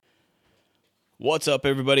What's up,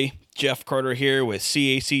 everybody? Jeff Carter here with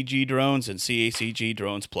CACG Drones and CACG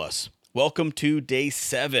Drones Plus. Welcome to Day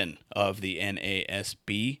 7 of the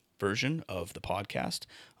NASB version of the podcast,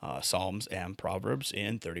 Psalms and Proverbs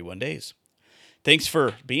in 31 Days. Thanks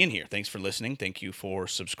for being here. Thanks for listening. Thank you for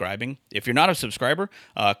subscribing. If you're not a subscriber,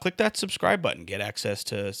 click that subscribe button. Get access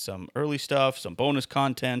to some early stuff, some bonus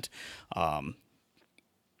content,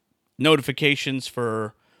 notifications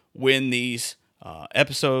for when these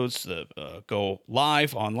episodes go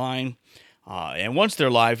live online. And once they're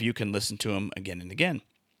live, you can listen to them again and again.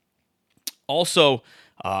 Also,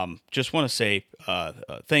 just want to say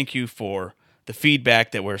thank you for the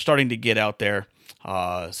feedback that we're starting to get out there.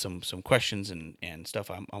 Some questions and stuff.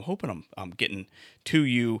 I'm hoping I'm getting to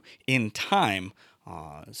you in time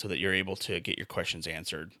so that you're able to get your questions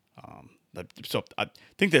answered. So I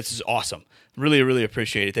think this is awesome. Really, really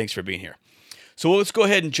appreciate it. Thanks for being here. So let's go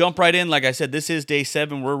ahead and jump right in. Like I said, this is Day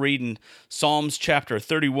 7. We're reading Psalms chapter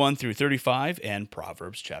 31 through 35 and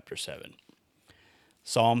Proverbs chapter 7.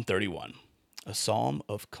 Psalm 31, a psalm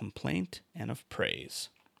of complaint and of praise.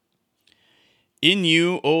 In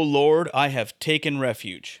you, O Lord, I have taken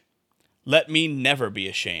refuge. Let me never be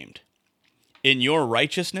ashamed. In your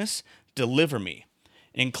righteousness, deliver me.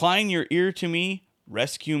 Incline your ear to me,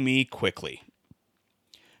 rescue me quickly.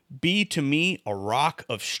 Be to me a rock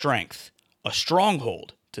of strength, a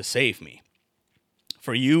stronghold to save me.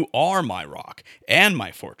 For you are my rock and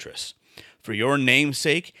my fortress. For your name's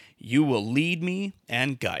sake, you will lead me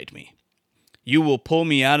and guide me. You will pull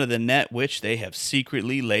me out of the net which they have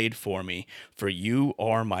secretly laid for me, for you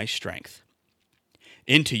are my strength.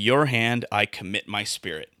 Into your hand I commit my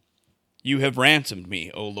spirit. You have ransomed me,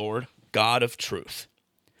 O Lord, God of truth.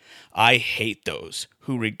 I hate those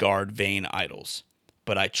who regard vain idols,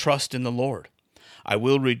 but I trust in the Lord. I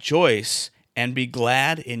will rejoice and be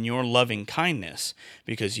glad in your loving kindness,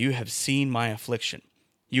 because you have seen my affliction.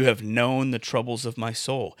 You have known the troubles of my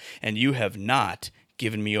soul, and you have not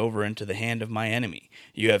given me over into the hand of my enemy.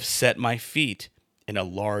 You have set my feet in a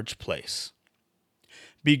large place.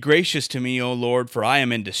 Be gracious to me, O Lord, for I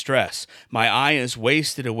am in distress. My eye is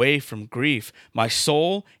wasted away from grief, my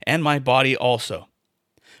soul and my body also.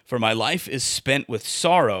 For my life is spent with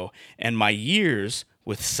sorrow, and my years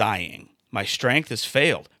with sighing. My strength has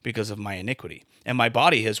failed because of my iniquity, and my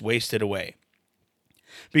body has wasted away.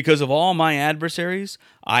 Because of all my adversaries,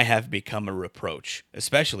 I have become a reproach,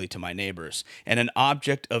 especially to my neighbors, and an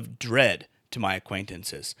object of dread to my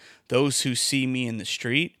acquaintances. Those who see me in the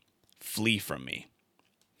street flee from me.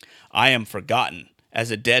 I am forgotten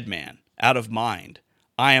as a dead man, out of mind.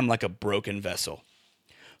 I am like a broken vessel.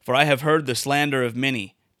 For I have heard the slander of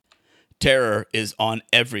many. Terror is on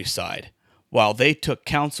every side. While they took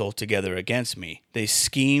counsel together against me, they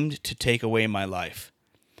schemed to take away my life.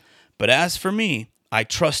 But as for me, I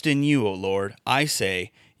trust in you, O Lord. I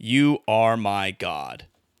say, you are my God.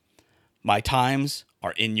 My times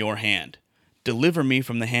are in your hand. Deliver me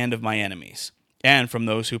from the hand of my enemies, and from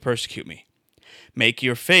those who persecute me. Make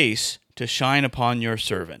your face to shine upon your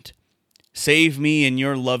servant. Save me in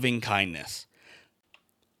your loving kindness.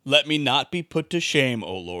 Let me not be put to shame,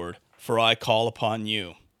 O Lord, for I call upon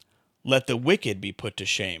you. Let the wicked be put to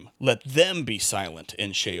shame. Let them be silent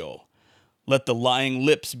in Sheol. Let the lying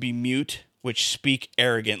lips be mute, which speak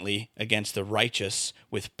arrogantly against the righteous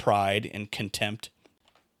with pride and contempt.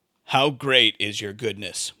 How great is your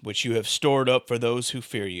goodness, which you have stored up for those who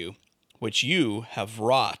fear you, which you have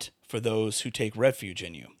wrought for those who take refuge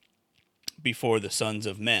in you, before the sons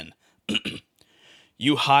of men.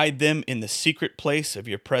 You hide them in the secret place of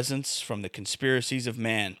your presence from the conspiracies of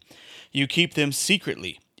man. You keep them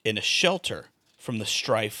secretly in a shelter from the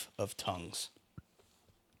strife of tongues.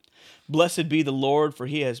 Blessed be the Lord, for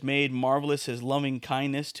he has made marvelous his loving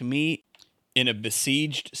kindness to me in a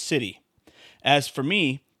besieged city. As for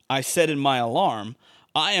me, I said in my alarm,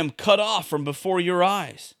 I am cut off from before your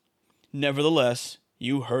eyes. Nevertheless,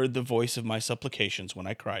 you heard the voice of my supplications when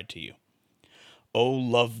I cried to you. O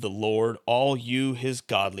love the Lord, all you his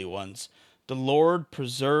godly ones. The Lord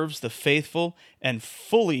preserves the faithful and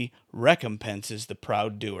fully recompenses the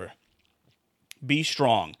proud doer. Be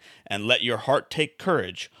strong, and let your heart take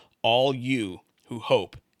courage, all you who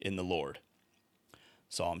hope in the Lord.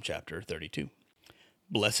 Psalm chapter 32.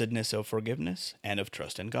 Blessedness of forgiveness and of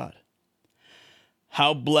trust in God.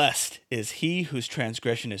 How blessed is he whose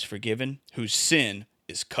transgression is forgiven, whose sin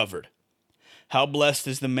is covered. How blessed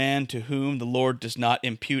is the man to whom the Lord does not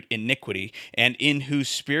impute iniquity, and in whose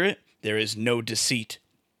spirit there is no deceit.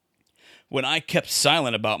 When I kept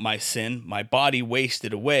silent about my sin, my body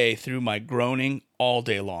wasted away through my groaning all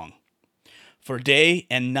day long. For day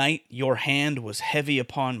and night your hand was heavy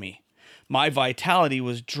upon me. My vitality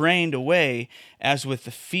was drained away as with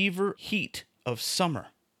the fever heat of summer.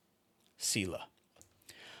 Selah.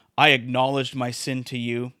 I acknowledged my sin to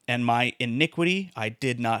you, and my iniquity I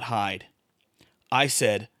did not hide. I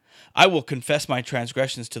said, I will confess my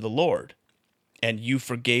transgressions to the Lord, and you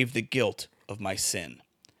forgave the guilt of my sin.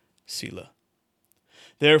 Selah.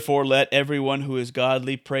 Therefore let everyone who is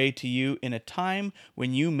godly pray to you in a time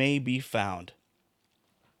when you may be found.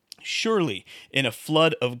 Surely in a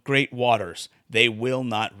flood of great waters they will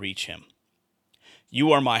not reach him.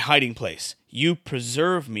 You are my hiding place. You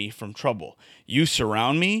preserve me from trouble. You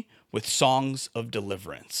surround me with songs of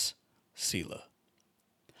deliverance. Selah.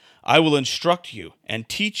 I will instruct you and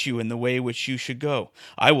teach you in the way which you should go.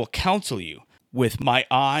 I will counsel you with my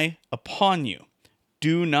eye upon you.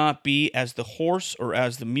 Do not be as the horse or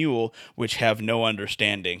as the mule, which have no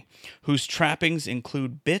understanding, whose trappings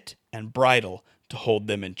include bit and bridle to hold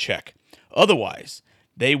them in check. Otherwise,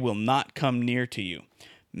 they will not come near to you.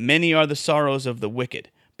 Many are the sorrows of the wicked,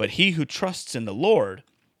 but he who trusts in the Lord,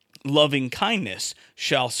 loving kindness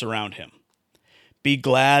shall surround him. Be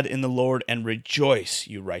glad in the Lord and rejoice,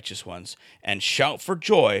 you righteous ones, and shout for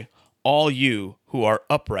joy, all you who are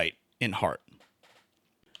upright in heart.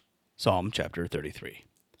 Psalm chapter 33.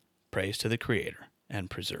 Praise to the Creator and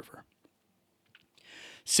Preserver.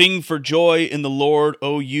 Sing for joy in the Lord,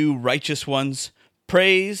 O you righteous ones.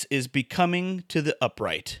 Praise is becoming to the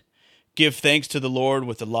upright. Give thanks to the Lord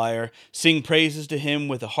with the lyre. Sing praises to him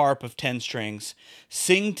with a harp of 10 strings.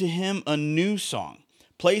 Sing to him a new song.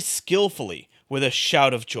 Play skillfully with a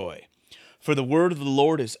shout of joy. For the word of the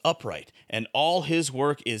Lord is upright, and all his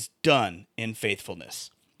work is done in faithfulness.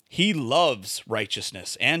 He loves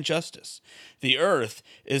righteousness and justice. The earth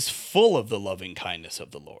is full of the loving kindness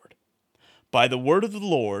of the Lord. By the word of the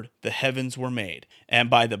Lord the heavens were made, and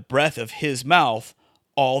by the breath of his mouth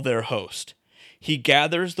all their host. He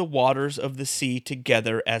gathers the waters of the sea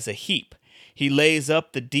together as a heap. He lays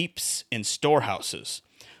up the deeps in storehouses.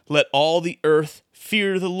 Let all the earth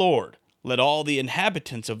fear the Lord. Let all the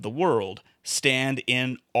inhabitants of the world stand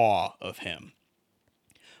in awe of him.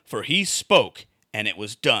 For he spoke, and it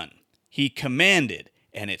was done. He commanded,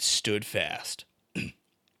 and it stood fast.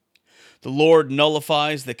 The Lord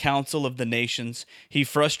nullifies the counsel of the nations. He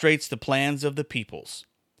frustrates the plans of the peoples.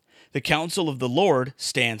 The counsel of the Lord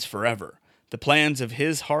stands forever, the plans of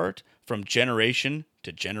his heart from generation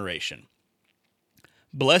to generation.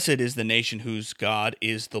 Blessed is the nation whose God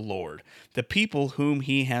is the Lord, the people whom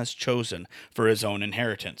he has chosen for his own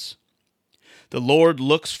inheritance. The Lord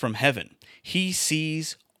looks from heaven. He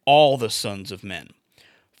sees all the sons of men.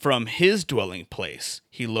 From his dwelling place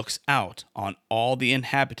he looks out on all the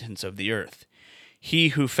inhabitants of the earth. He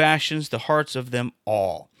who fashions the hearts of them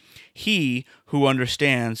all. He who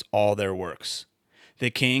understands all their works. The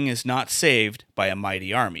king is not saved by a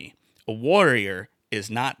mighty army. A warrior is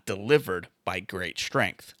not delivered by great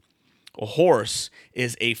strength. A horse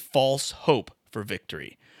is a false hope for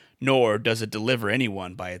victory, nor does it deliver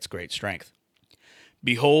anyone by its great strength.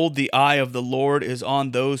 Behold, the eye of the Lord is on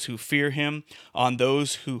those who fear him, on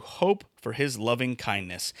those who hope for his loving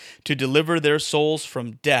kindness, to deliver their souls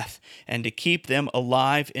from death and to keep them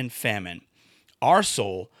alive in famine. Our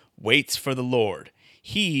soul waits for the Lord.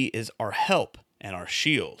 He is our help and our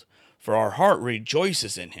shield, for our heart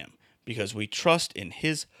rejoices in him, because we trust in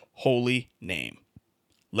his holy name.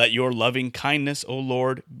 Let your loving kindness, O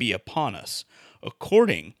Lord, be upon us,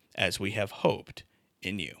 according as we have hoped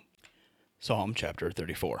in you. Psalm chapter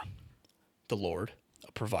 34. The Lord,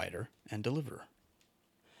 a provider and deliverer.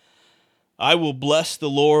 I will bless the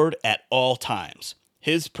Lord at all times.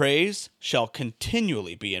 His praise shall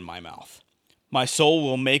continually be in my mouth. My soul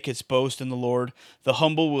will make its boast in the Lord. The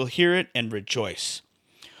humble will hear it and rejoice.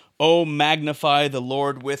 O magnify the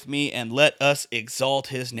Lord with me, and let us exalt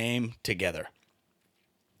his name together.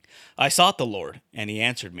 I sought the Lord, and he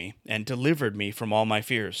answered me, and delivered me from all my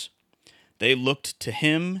fears. They looked to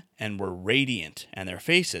him and were radiant, and their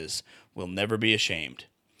faces will never be ashamed.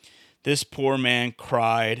 This poor man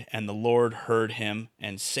cried, and the Lord heard him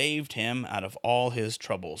and saved him out of all his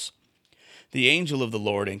troubles. The angel of the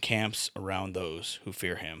Lord encamps around those who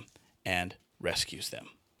fear him and rescues them.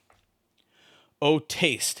 O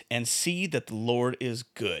taste and see that the Lord is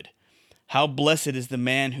good. How blessed is the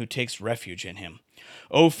man who takes refuge in him.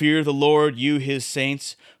 O fear the Lord, you his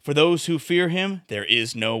saints. For those who fear him, there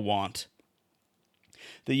is no want.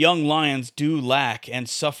 The young lions do lack and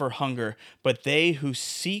suffer hunger, but they who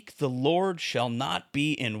seek the Lord shall not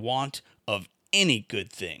be in want of any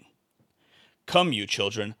good thing. Come, you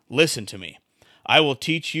children, listen to me. I will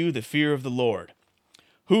teach you the fear of the Lord.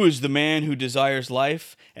 Who is the man who desires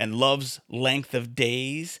life and loves length of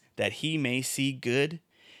days, that he may see good?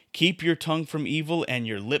 Keep your tongue from evil and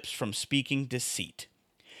your lips from speaking deceit.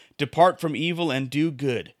 Depart from evil and do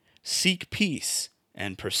good. Seek peace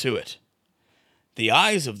and pursue it. The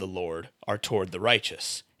eyes of the Lord are toward the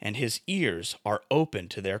righteous, and his ears are open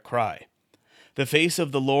to their cry. The face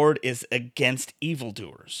of the Lord is against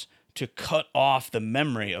evildoers, to cut off the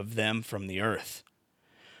memory of them from the earth.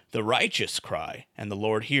 The righteous cry, and the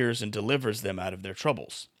Lord hears and delivers them out of their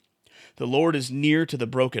troubles. The Lord is near to the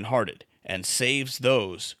brokenhearted, and saves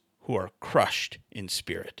those who are crushed in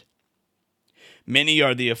spirit. Many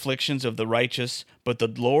are the afflictions of the righteous, but the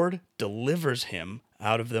Lord delivers him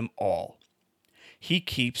out of them all. He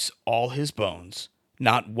keeps all his bones,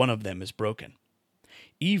 not one of them is broken.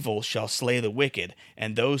 Evil shall slay the wicked,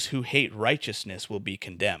 and those who hate righteousness will be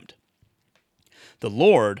condemned. The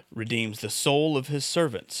Lord redeems the soul of his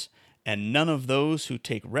servants, and none of those who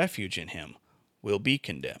take refuge in him will be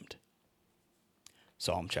condemned.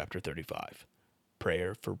 Psalm chapter 35.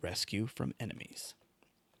 Prayer for rescue from enemies.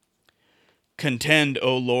 Contend,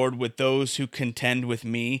 O Lord, with those who contend with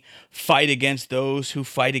me. Fight against those who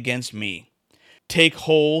fight against me. Take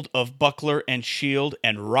hold of buckler and shield,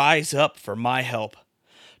 and rise up for my help.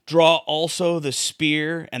 Draw also the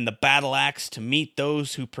spear and the battle axe to meet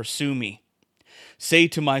those who pursue me. Say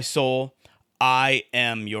to my soul, I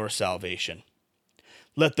am your salvation.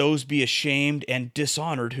 Let those be ashamed and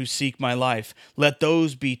dishonored who seek my life. Let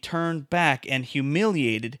those be turned back and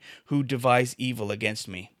humiliated who devise evil against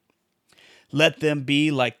me. Let them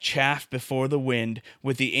be like chaff before the wind,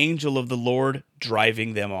 with the angel of the Lord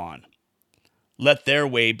driving them on. Let their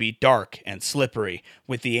way be dark and slippery,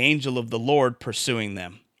 with the angel of the Lord pursuing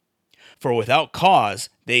them. For without cause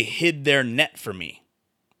they hid their net for me.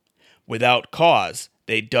 Without cause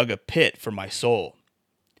they dug a pit for my soul.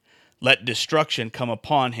 Let destruction come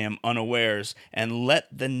upon him unawares, and let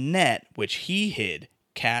the net which he hid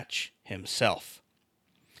catch himself.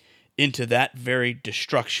 Into that very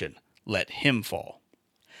destruction let him fall.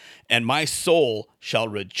 And my soul shall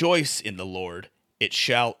rejoice in the Lord, it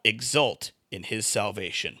shall exult in his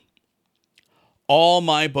salvation. All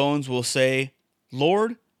my bones will say,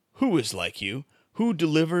 Lord, who is like you, who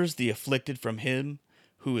delivers the afflicted from him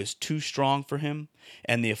who is too strong for him,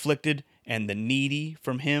 and the afflicted and the needy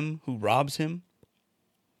from him who robs him?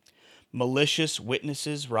 Malicious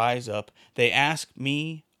witnesses rise up. They ask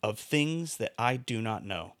me of things that I do not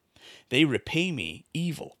know. They repay me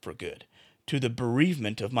evil for good, to the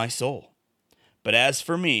bereavement of my soul. But as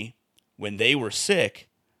for me, when they were sick,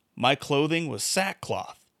 my clothing was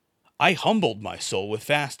sackcloth. I humbled my soul with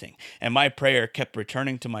fasting, and my prayer kept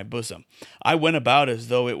returning to my bosom. I went about as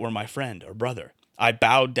though it were my friend or brother. I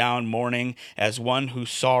bowed down mourning as one who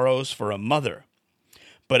sorrows for a mother.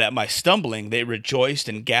 But at my stumbling they rejoiced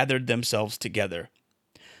and gathered themselves together.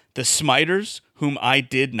 The smiters, whom I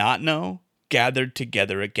did not know, gathered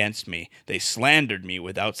together against me. They slandered me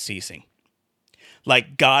without ceasing.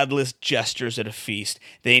 Like godless jesters at a feast,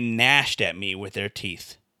 they gnashed at me with their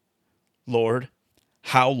teeth. Lord,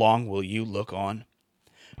 how long will you look on?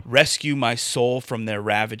 Rescue my soul from their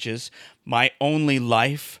ravages, my only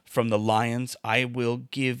life from the lions. I will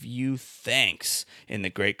give you thanks in the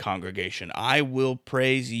great congregation. I will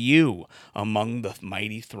praise you among the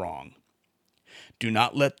mighty throng. Do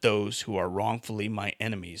not let those who are wrongfully my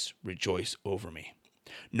enemies rejoice over me.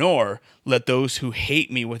 Nor let those who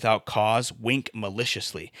hate me without cause wink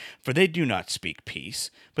maliciously, for they do not speak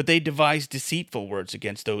peace, but they devise deceitful words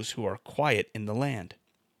against those who are quiet in the land.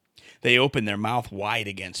 They opened their mouth wide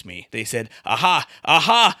against me. They said, Aha,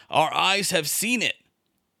 aha, our eyes have seen it.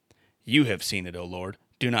 You have seen it, O Lord.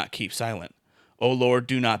 Do not keep silent. O Lord,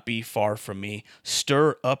 do not be far from me.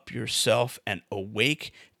 Stir up yourself and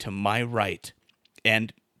awake to my right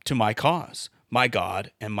and to my cause, my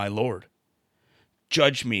God and my Lord.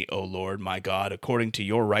 Judge me, O Lord, my God, according to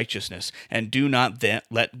your righteousness, and do not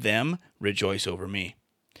let them rejoice over me.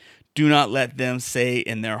 Do not let them say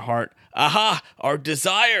in their heart, Aha, our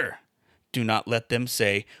desire. Do not let them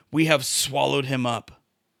say, We have swallowed him up.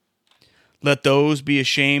 Let those be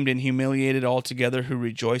ashamed and humiliated altogether who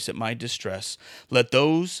rejoice at my distress. Let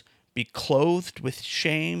those be clothed with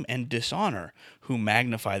shame and dishonor who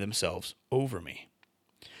magnify themselves over me.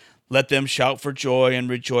 Let them shout for joy and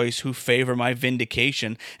rejoice who favor my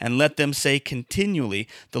vindication, and let them say continually,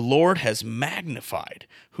 The Lord has magnified,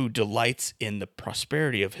 who delights in the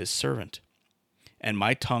prosperity of his servant. And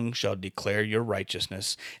my tongue shall declare your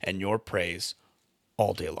righteousness and your praise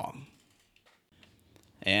all day long.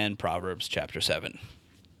 And Proverbs chapter 7.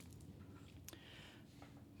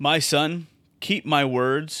 My son, keep my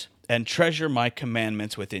words and treasure my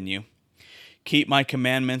commandments within you. Keep my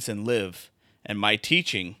commandments and live, and my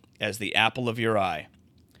teaching as the apple of your eye.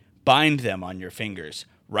 Bind them on your fingers,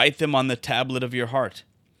 Write them on the tablet of your heart.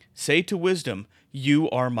 Say to wisdom, you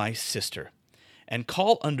are my sister, and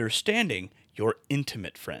call understanding your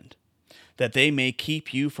intimate friend, that they may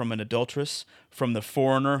keep you from an adulteress, from the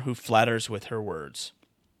foreigner who flatters with her words.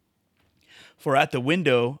 For at the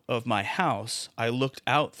window of my house I looked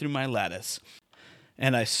out through my lattice,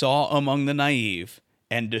 and I saw among the naive,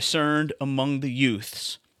 and discerned among the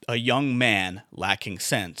youths, a young man lacking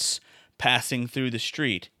sense, passing through the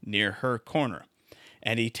street near her corner.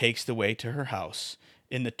 And he takes the way to her house,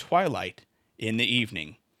 in the twilight, in the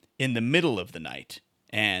evening, in the middle of the night,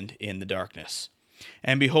 and in the darkness.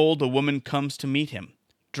 And behold, a woman comes to meet him,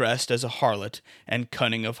 dressed as a harlot and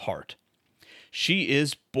cunning of heart. She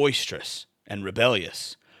is boisterous and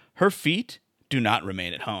rebellious. Her feet do not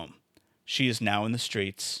remain at home. She is now in the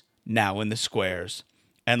streets, now in the squares,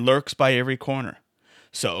 and lurks by every corner.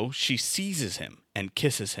 So she seizes him and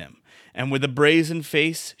kisses him. And with a brazen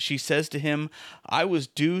face, she says to him, I was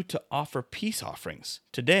due to offer peace offerings.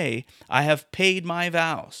 Today I have paid my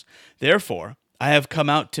vows. Therefore I have come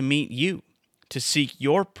out to meet you, to seek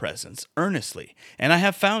your presence earnestly, and I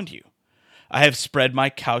have found you. I have spread my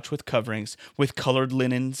couch with coverings, with colored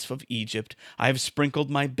linens of Egypt. I have sprinkled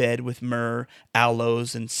my bed with myrrh,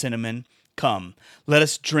 aloes, and cinnamon. Come, let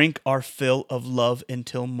us drink our fill of love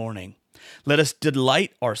until morning. Let us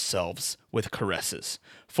delight ourselves with caresses.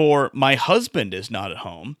 For my husband is not at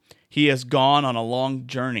home. He has gone on a long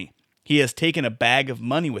journey. He has taken a bag of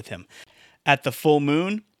money with him. At the full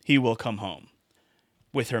moon, he will come home.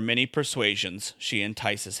 With her many persuasions, she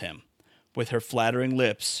entices him. With her flattering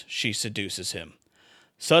lips, she seduces him.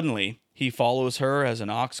 Suddenly, he follows her as an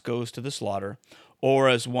ox goes to the slaughter, or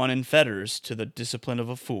as one in fetters to the discipline of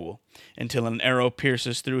a fool, until an arrow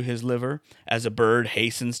pierces through his liver, as a bird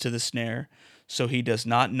hastens to the snare, so he does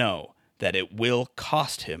not know that it will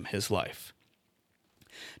cost him his life.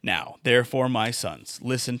 Now, therefore, my sons,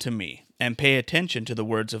 listen to me, and pay attention to the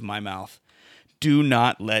words of my mouth. Do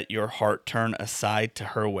not let your heart turn aside to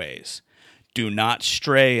her ways. Do not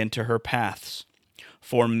stray into her paths.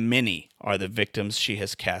 For many are the victims she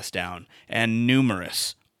has cast down, and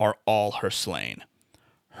numerous are all her slain.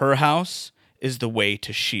 Her house is the way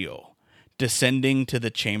to Sheol, descending to the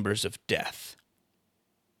chambers of death.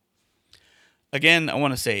 Again, I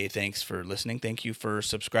want to say thanks for listening. Thank you for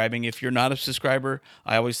subscribing. If you're not a subscriber,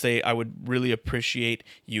 I always say I would really appreciate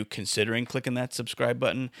you considering clicking that subscribe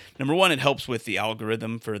button. Number one, it helps with the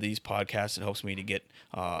algorithm for these podcasts. It helps me to get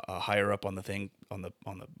higher up on the thing, on the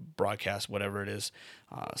broadcast, whatever it is,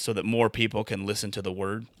 so that more people can listen to the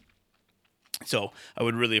word. So I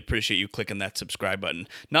would really appreciate you clicking that subscribe button.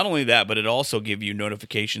 Not only that, but it also gives you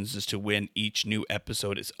notifications as to when each new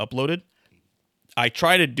episode is uploaded. I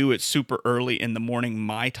try to do it super early in the morning,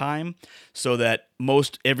 my time, so that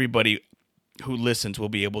most everybody who listens will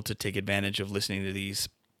be able to take advantage of listening to these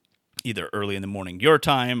either early in the morning, your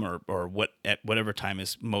time, or at whatever time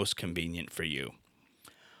is most convenient for you.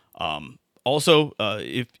 Also,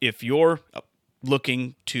 if you're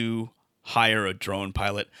looking to hire a drone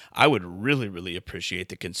pilot, I would really, really appreciate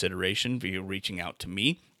the consideration for you reaching out to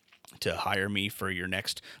me to hire me for your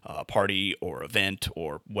next party or event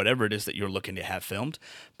or whatever it is that you're looking to have filmed.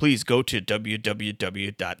 Please go to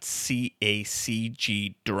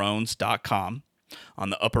www.cacgdrones.com. On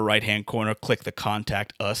the upper right-hand corner, click the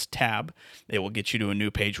Contact Us tab. It will get you to a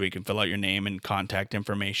new page where you can fill out your name and contact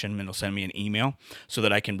information, and it'll send me an email so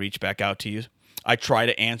that I can reach back out to you. I try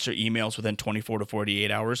to answer emails within 24 to 48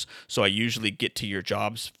 hours, so I usually get to your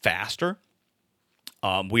jobs faster.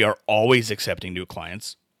 We are always accepting new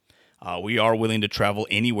clients. We are willing to travel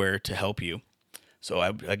anywhere to help you. So,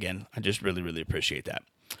 I just really, really appreciate that.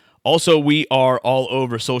 Also, we are all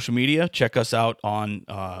over social media. Check us out on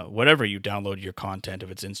whatever you download your content, if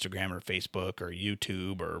it's Instagram or Facebook or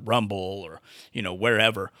YouTube or Rumble or,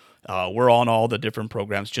 wherever. We're on all the different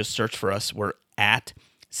programs. Just search for us. We're at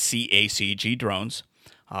CACG Drones.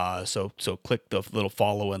 So click the little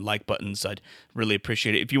follow and like buttons. I'd really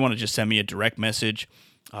appreciate it. If you want to just send me a direct message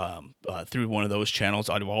through one of those channels,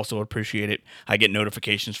 I'd also appreciate it. I get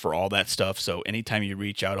notifications for all that stuff, so anytime you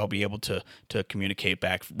reach out, I'll be able to communicate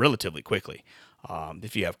back relatively quickly.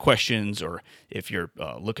 If you have questions or if you're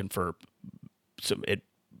looking for some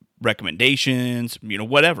recommendations,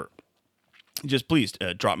 whatever, just please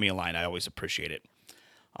drop me a line. I always appreciate it.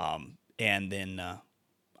 And then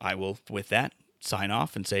I will, with that, sign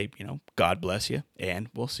off and say, God bless you, and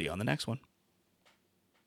we'll see you on the next one.